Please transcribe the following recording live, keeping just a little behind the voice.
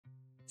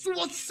So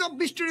what's up,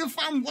 Mystery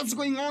fam? What's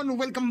going on?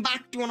 Welcome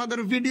back to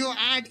another video,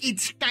 and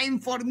it's time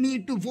for me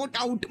to vote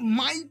out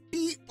my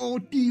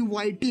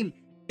TOTY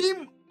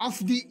team of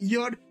the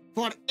year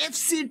for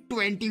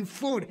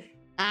FC24.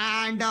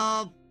 And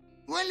well,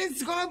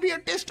 it's gonna be a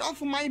test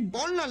of my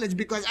ball knowledge,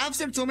 because I've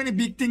said so many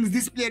big things.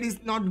 This player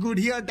is not good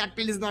here, that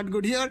player is not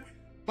good here,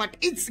 but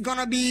it's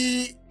gonna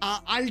be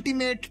an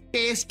ultimate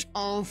test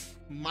of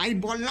my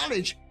ball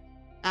knowledge.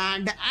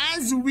 And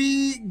as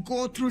we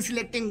go through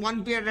selecting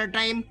one player at a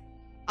time,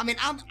 I mean,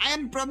 I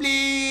am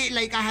probably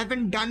like, I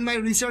haven't done my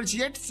research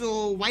yet.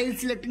 So while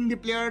selecting the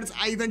players,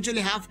 I eventually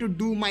have to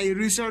do my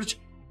research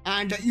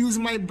and use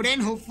my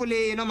brain.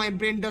 Hopefully, you know, my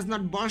brain does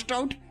not burst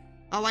out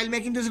while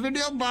making this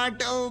video.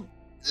 But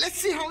let's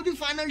see how the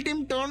final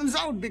team turns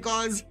out,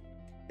 because,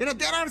 you know,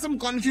 there are some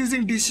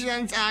confusing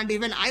decisions, and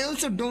even I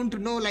also don't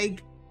know,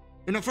 like,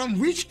 you know, from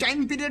which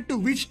time period to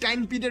which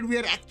time period we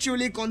are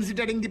actually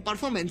considering the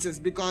performances.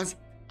 Because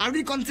are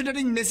we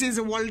considering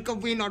Messi's World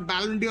Cup win or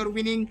Ballon d'Or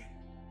winning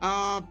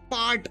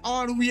part,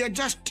 or we are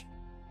just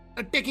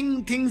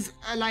taking things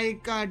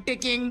like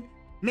taking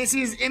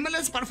Messi's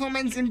MLS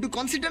performance into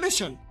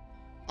consideration?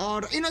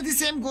 Or, you know, the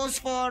same goes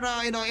for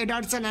you know,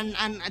 Ederson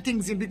and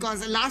things,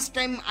 because last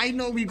time I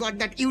know we got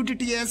that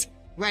UTTS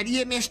where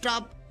EA messed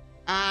up,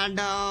 and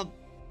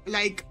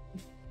like,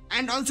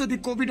 and also the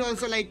COVID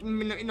also, like,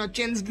 you know,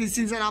 changed the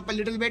season up a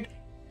little bit.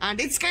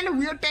 And it's kind of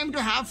weird time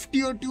to have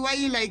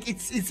TOTY, like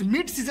it's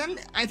mid-season.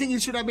 I think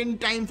it should have been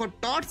time for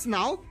TOTS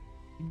now.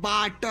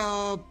 But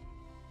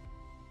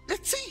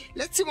let's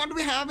see what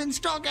we have in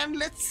stock, and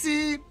let's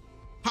see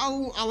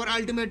how our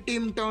ultimate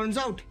team turns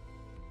out.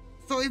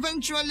 So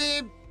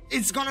eventually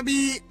it's gonna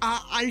be an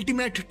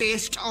ultimate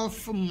test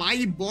of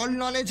my ball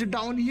knowledge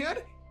down here,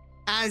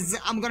 as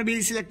I'm gonna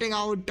be selecting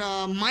out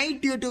my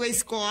TOTY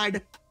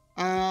squad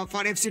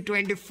for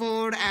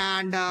FC24.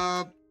 And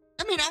I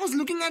mean, I was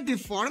looking at the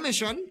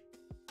formation.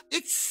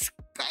 It's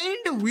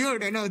kind of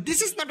weird, you know.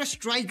 This is not a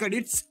striker,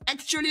 it's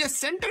actually a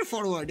center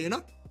forward, you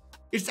know.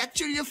 It's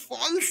actually a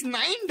false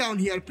 9 down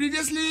here.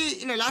 Previously,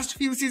 you know, last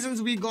few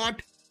seasons we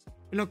got,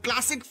 you know,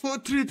 classic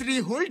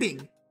 4-3-3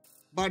 holding.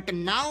 But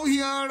now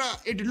here,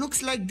 it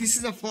looks like this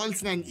is a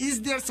false 9.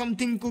 Is there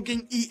something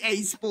cooking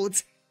EA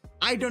Sports?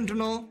 I don't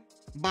know.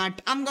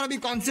 But I'm gonna be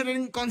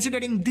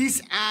considering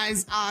this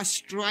as a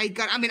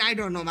striker. I mean, I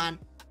don't know, man.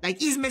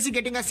 Like, is Messi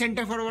getting a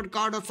center forward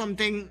card or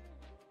something?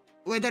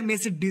 Whether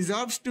Messi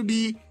deserves to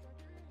be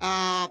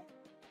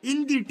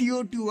in the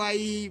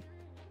TOTY,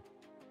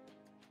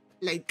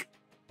 like,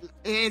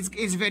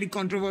 is very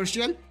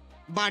controversial.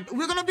 But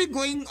we're gonna be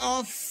going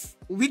off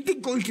with the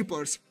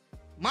goalkeepers.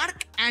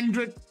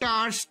 Marc-Andre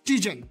ter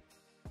Stegen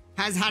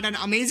has had an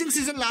amazing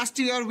season last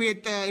year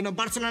with you know,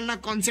 Barcelona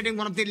conceding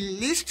one of the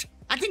least.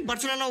 I think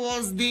Barcelona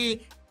was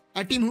the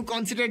team who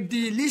conceded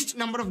the least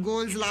number of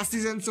goals last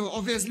season. So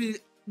obviously,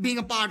 being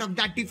a part of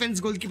that defense,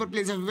 goalkeeper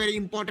plays a very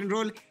important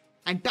role.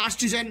 And ter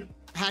Stegen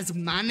has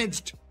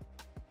managed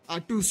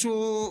to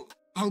show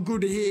how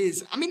good he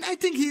is. I mean, I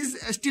think he's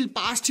still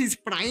past his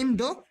prime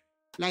though.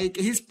 Like,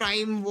 his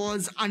prime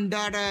was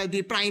under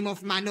the prime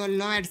of Manuel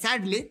Neuer,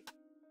 sadly.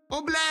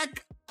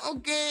 Oblak,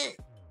 okay.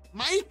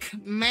 Mike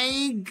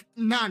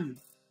Maignan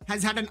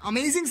has had an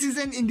amazing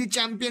season in the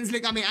Champions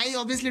League. I mean, I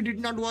obviously did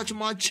not watch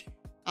much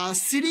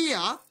Serie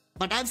A,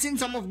 but I've seen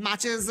some of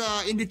matches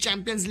in the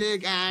Champions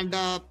League, and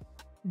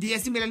the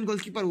AC Milan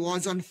goalkeeper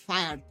was on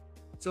fire.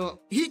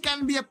 So he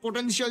can be a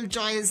potential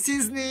choice.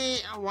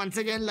 Szczesny, once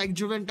again, like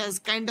Juventus,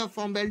 kind of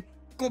fumbled.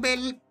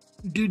 Kobel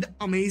did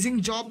amazing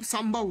job.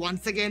 Samba,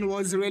 once again,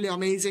 was really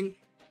amazing.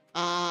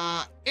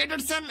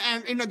 Ederson,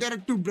 and, you know, there are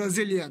 2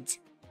 Brazilians.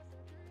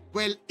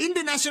 Well, in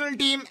the national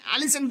team,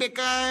 Alisson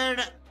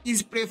Becker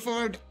is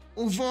preferred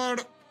over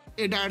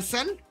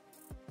Ederson,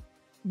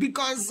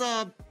 because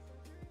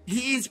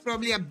he is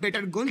probably a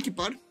better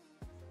goalkeeper.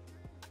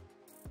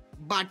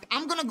 But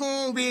I'm gonna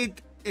go with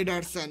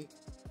Ederson.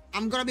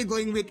 I'm gonna be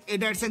going with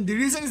Ederson. The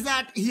reason is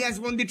that he has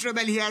won the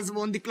treble, he has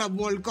won the Club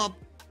World Cup,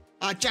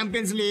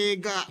 Champions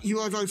League. He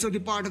was also the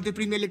part of the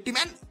Premier League team.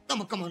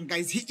 And come on,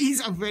 guys, he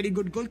is a very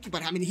good goalkeeper.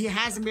 I mean, he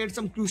has made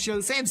some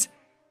crucial saves.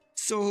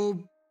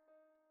 So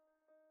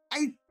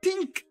I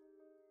think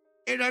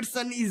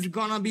Ederson is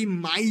gonna be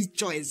my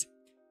choice.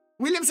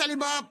 William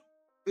Saliba,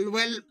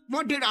 well,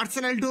 what did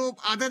Arsenal do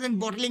other than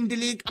bottling the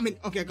league? I mean,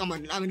 okay, come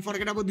on. I mean,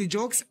 forget about the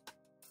jokes.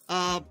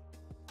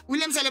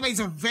 William Saliba is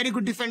a very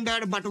good defender,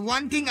 but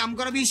one thing I'm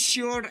gonna be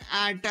sure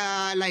at,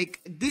 like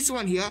this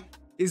one here,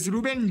 is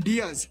Ruben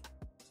Diaz.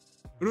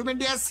 Ruben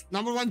Diaz,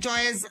 number 1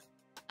 choice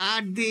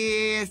at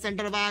the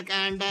center back.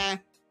 And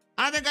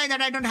another guy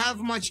that I don't have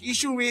much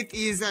issue with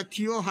is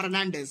Theo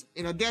Hernandez.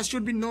 You know, there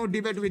should be no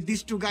debate with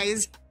these 2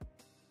 guys.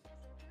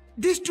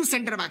 These 2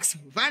 center backs.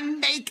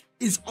 Van Dijk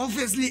is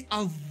obviously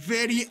a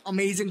very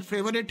amazing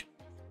favorite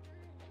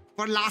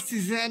for last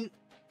season,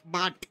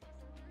 but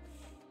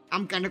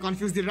I'm kind of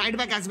confused. The right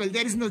back as well.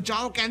 There is no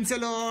João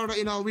Cancelo.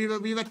 You know, we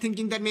were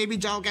thinking that maybe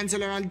João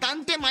Cancelo and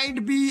Dante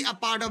might be a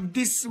part of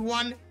this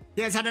one.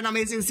 He has had an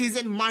amazing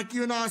season. Mark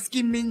Yunus,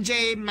 Kim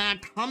Min-jae,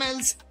 Matt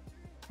Hummels,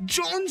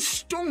 John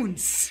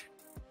Stones.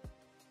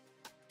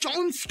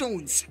 John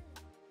Stones.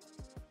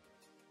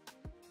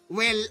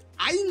 Well,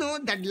 I know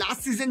that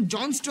last season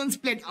John Stones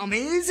played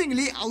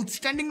outstandingly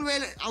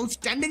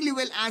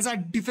well as a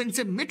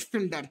defensive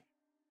midfielder.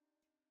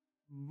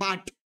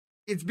 But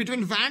it's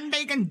between Van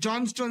Dijk and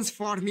John Stones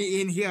for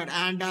me in here.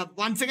 And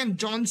once again,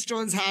 John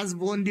Stones has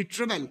won the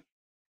treble.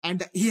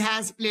 And he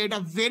has played a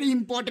very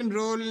important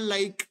role,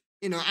 like,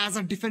 as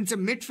a defensive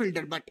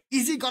midfielder. But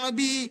has he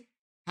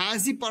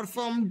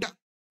outperformed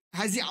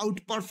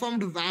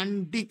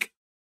Van Dijk?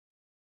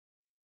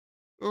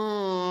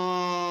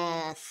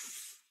 Oh,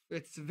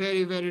 it's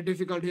very, very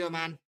difficult here,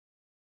 man.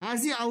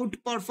 Has he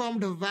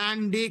outperformed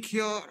Van Dijk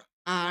here?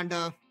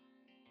 And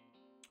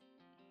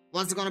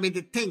what's gonna be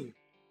the thing?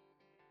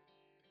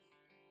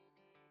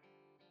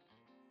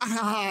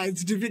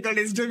 It's difficult.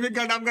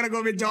 I'm gonna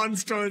go with John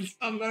Stones.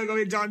 I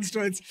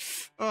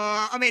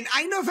mean,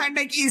 I know Van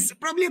Dijk is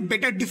probably a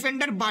better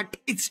defender, but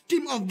it's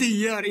team of the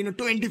year,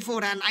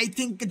 24, and I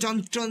think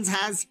John Stones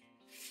has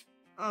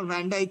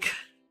Van Dijk.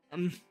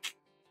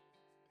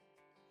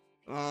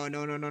 Oh,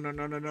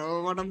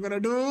 no. What I'm gonna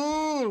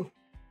do?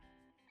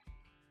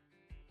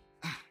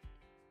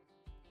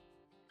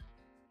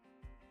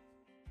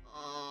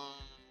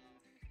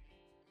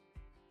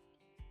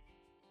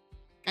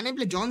 Can I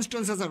play John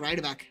Stones as a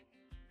right back?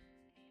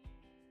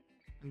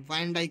 And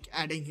Van Dijk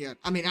adding here.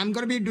 I mean, I'm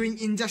gonna be doing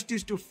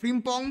injustice to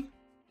Frimpong,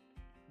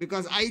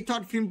 because I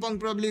thought Frimpong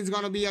probably is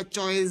gonna be a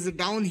choice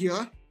down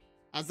here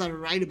as a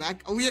right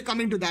back. Oh, we are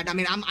coming to that. I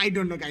mean, I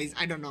don't know, guys.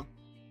 I don't know.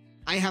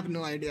 I have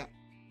no idea.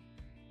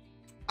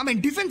 I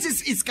mean, defense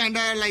is kind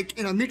of like,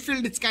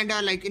 midfield, it's kind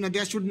of like,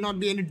 there should not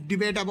be any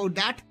debate about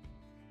that.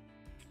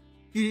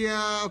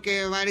 Yeah,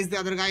 okay, where is the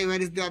other guy?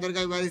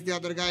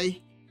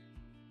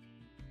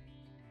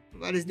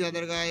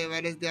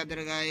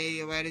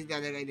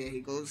 There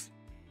he goes.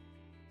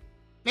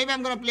 Maybe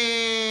I'm gonna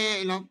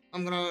play,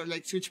 I'm gonna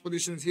like switch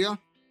positions here.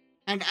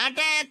 And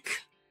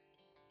attack.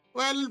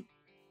 Well,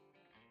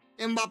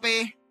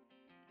 Mbappe.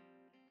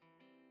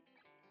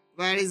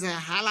 Where is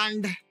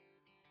Haaland?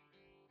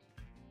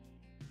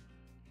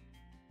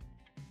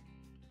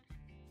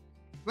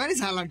 Where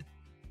is Haaland?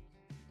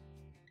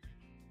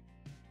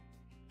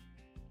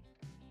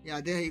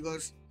 Yeah, there he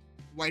goes.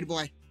 White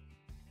boy.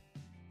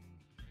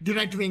 The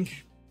right wing.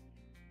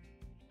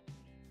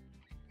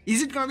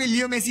 Is it gonna be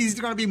Leo Messi? Is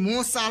it gonna be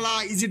Mo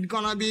Salah? Is it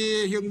gonna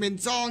be Heung-min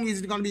Son?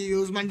 Is it gonna be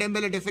Ousmane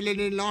Dembele?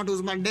 Definitely not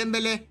Ousmane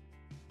Dembele.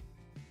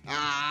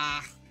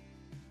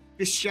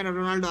 Cristiano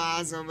Ronaldo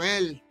as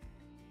well.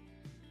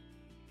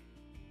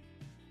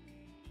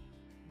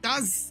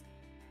 Does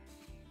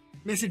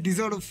Messi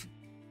deserve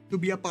to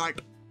be a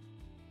part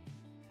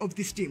of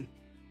this team?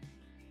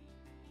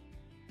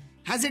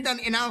 Has it done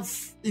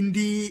enough in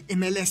the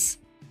MLS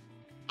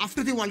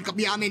after the World Cup?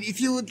 Yeah, I mean,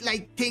 if you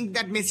think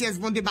that Messi has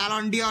won the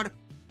Ballon d'Or,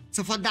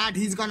 so for that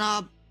he's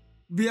gonna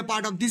be a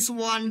part of this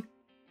one.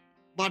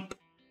 But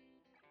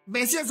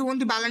Messi has won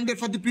the Ballon d'Or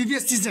for the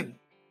previous season,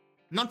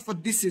 not for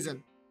this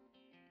season.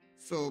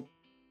 So,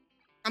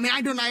 I mean,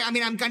 I don't know. I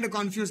mean, I'm kind of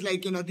confused. The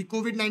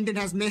COVID-19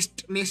 has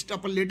messed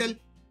up a little.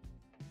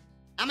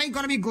 Am I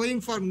gonna be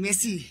going for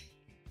Messi?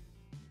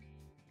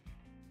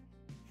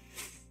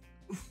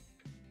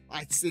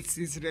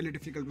 It's really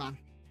difficult, man.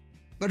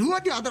 But who are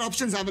the other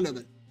options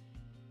available?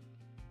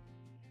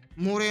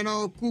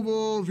 Moreno,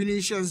 Kubo,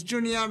 Vinicius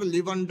Jr.,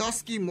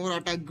 Lewandowski,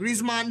 Morata,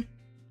 Griezmann.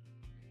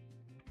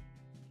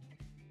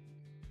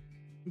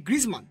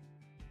 Griezmann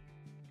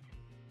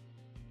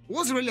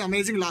was really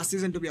amazing last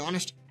season, to be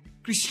honest.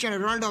 Cristiano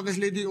Ronaldo,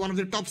 obviously one of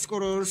the top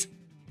scorers.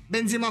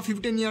 Benzema,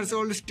 15 years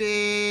old,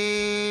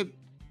 stay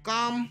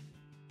calm.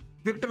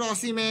 Victor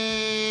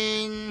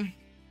Osimhen.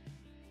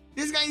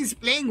 This guy is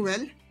playing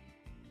well.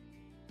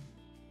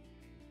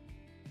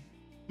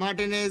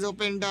 Martinez,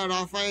 Openda,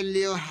 Rafael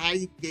Leo,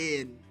 Harry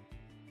Kane,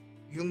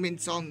 Heung-min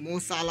Son, Mo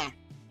Salah.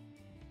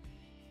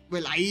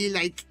 Well,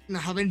 I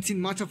haven't seen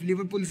much of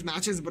Liverpool's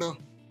matches, bro.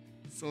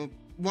 So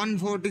one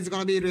vote is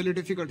gonna be really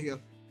difficult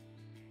here.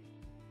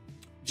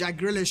 Jack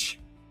Grealish.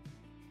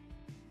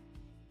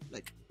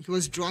 He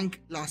was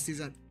drunk last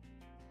season.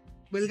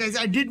 Well, guys,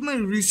 I did my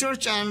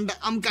research and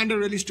I'm kind of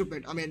really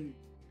stupid. I mean,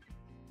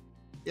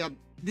 yeah,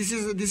 this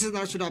is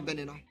not should have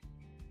been,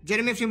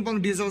 Jeremy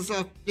Frimpong deserves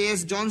a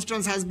place. John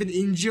Stones has been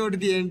injured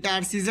the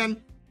entire season,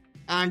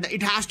 and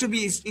it has to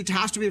be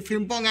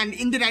Frimpong. And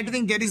in the right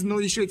wing, there is no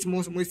issue. It's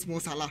Mo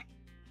Salah.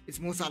 It's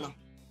Mo Salah.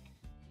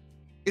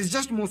 It's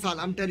just Mo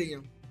Salah. I'm telling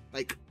you,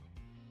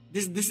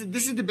 this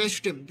is the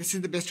best team. This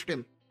is the best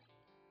team.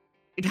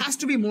 It has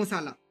to be Mo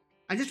Salah.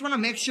 I just want to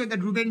make sure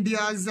that Ruben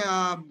Diaz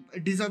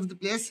deserves the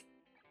place.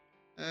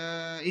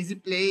 Is he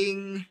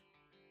playing?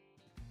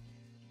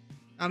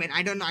 I mean,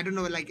 I don't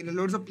know.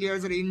 Loads of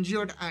players are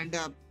injured, and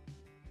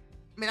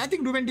I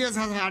think Ruben Diaz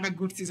has had a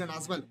good season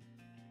as well.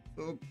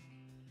 So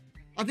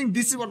I think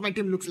this is what my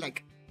team looks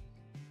like.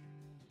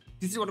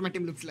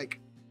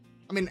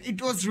 I mean,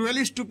 it was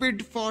really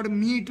stupid for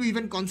me to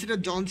even consider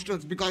John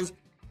Stones, because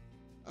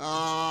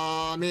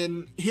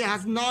he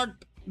has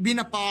not been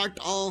a part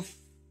of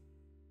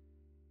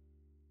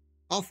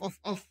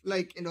of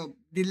like,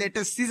 the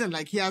latest season.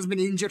 Like, he has been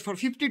injured for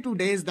 52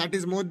 days. That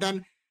is more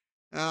than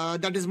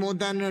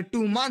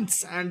 2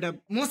 months. And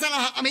Mo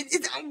Salah, I mean,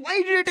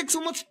 why did it take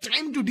so much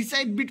time to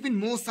decide between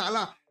Mo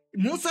Salah?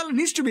 Mo Salah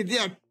needs to be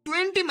there.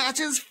 20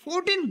 matches,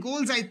 14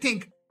 goals, I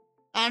think.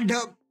 And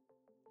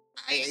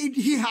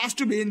he has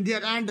to be in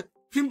there. And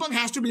Frimpong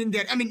has to be in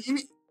there. I mean,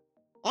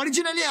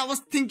 originally I was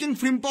thinking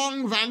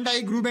Frimpong, Van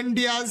Dijk, Ruben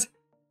Diaz,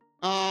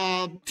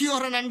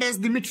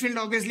 FIFARenderz, the midfield.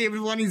 Obviously,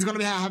 everyone is going to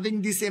be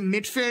having the same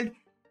midfield.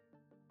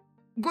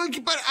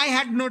 Goalkeeper, I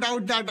had no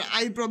doubt that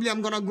I probably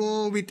am going to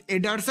go with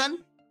Ederson.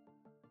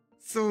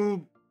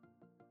 So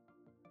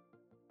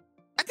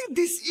I think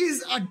this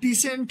is a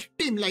decent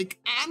team. Like,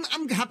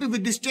 I'm happy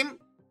with this team.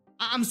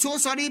 I'm so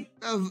sorry.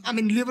 I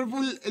mean,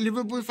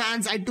 Liverpool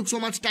fans, I took so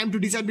much time to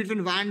decide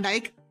between Van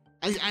Dijk.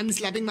 I'm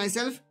slapping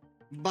myself.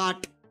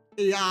 But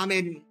yeah, I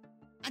mean,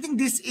 I think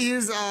this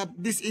is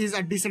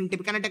a decent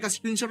team. Can I take a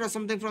screenshot or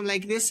something from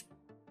like this?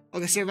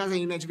 Okay, save as an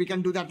image. We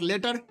can do that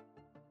later.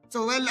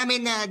 So, well, I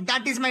mean,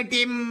 that is my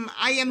team.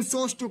 I am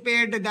so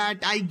stupid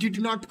that I did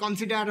not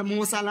consider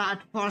Mo Salah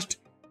at first.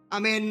 I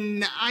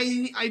mean,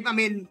 I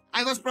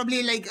was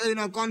probably like,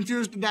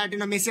 confused that,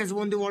 Messi has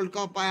won the World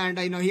Cup and,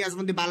 he has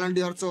won the Ballon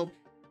d'Or. So,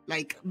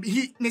 like,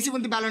 Messi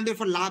won the Ballon d'Or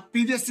for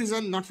previous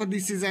season, not for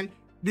this season.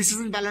 This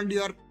season Ballon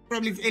d'Or,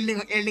 probably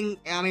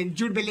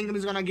Jude Bellingham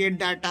is gonna get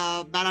that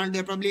Ballon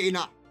d'Or, probably,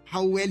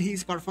 how well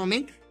he's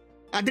performing.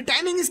 The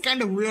timing is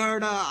kind of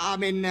weird.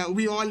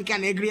 We all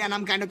can agree, and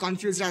I'm kind of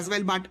confused as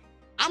well. But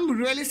I'm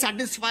really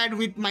satisfied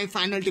with my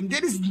final team.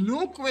 There is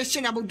no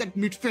question about that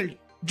midfield.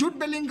 Jude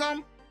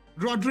Bellingham,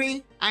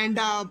 Rodri, and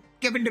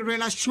Kevin De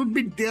Bruyne should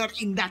be there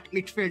in that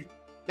midfield.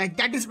 Like,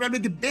 that is probably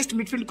the best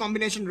midfield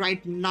combination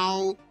right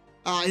now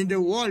in the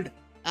world.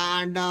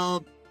 And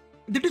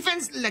the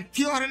defense, like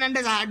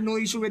FIFARenderz, I had no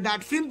issue with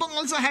that. Frimpong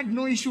also had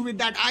no issue with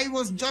that. I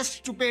was just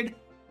stupid.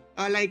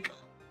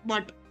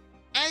 But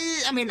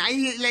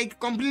I like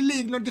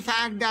completely ignored the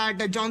fact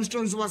that John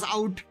Stones was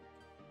out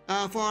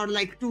for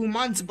like 2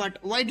 months. But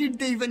why did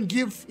they even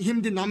give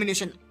him the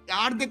nomination?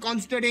 Are they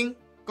considering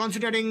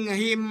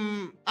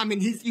him? I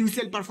mean, his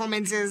usual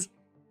performances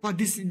for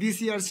this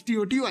year's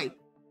TOTY?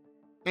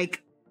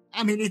 Like,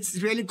 I mean, it's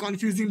really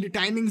confusing. The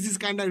timings is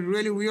kind of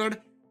really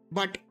weird.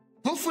 But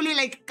hopefully,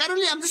 like,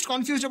 currently I'm just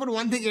confused about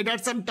one thing: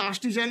 Ederson,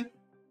 Tastigen,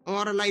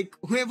 or like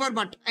whoever.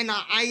 But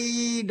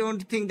I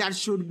don't think that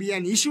should be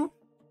an issue.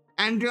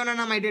 And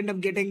Rionana might end up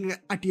getting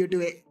a tier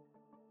 2A.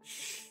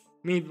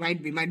 Maybe,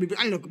 might be.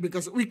 And look,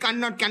 because we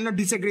cannot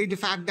disagree the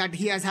fact that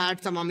he has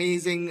had some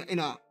amazing,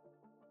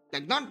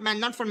 like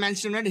not for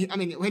Manchester United. I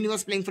mean, when he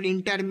was playing for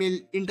Inter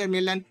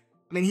Milan,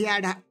 I mean, he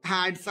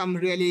had some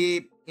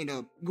really,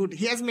 good.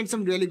 He has made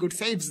some really good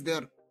saves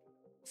there.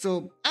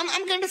 So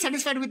I'm kind of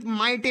satisfied with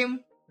my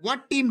team.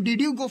 What team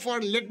did you go for?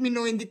 Let me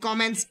know in the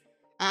comments.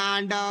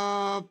 And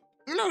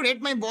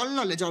rate my ball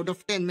knowledge out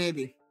of 10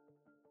 maybe.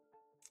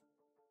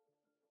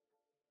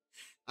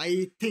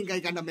 I think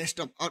I kind of messed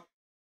up. Or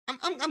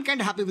I'm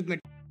kind of happy with my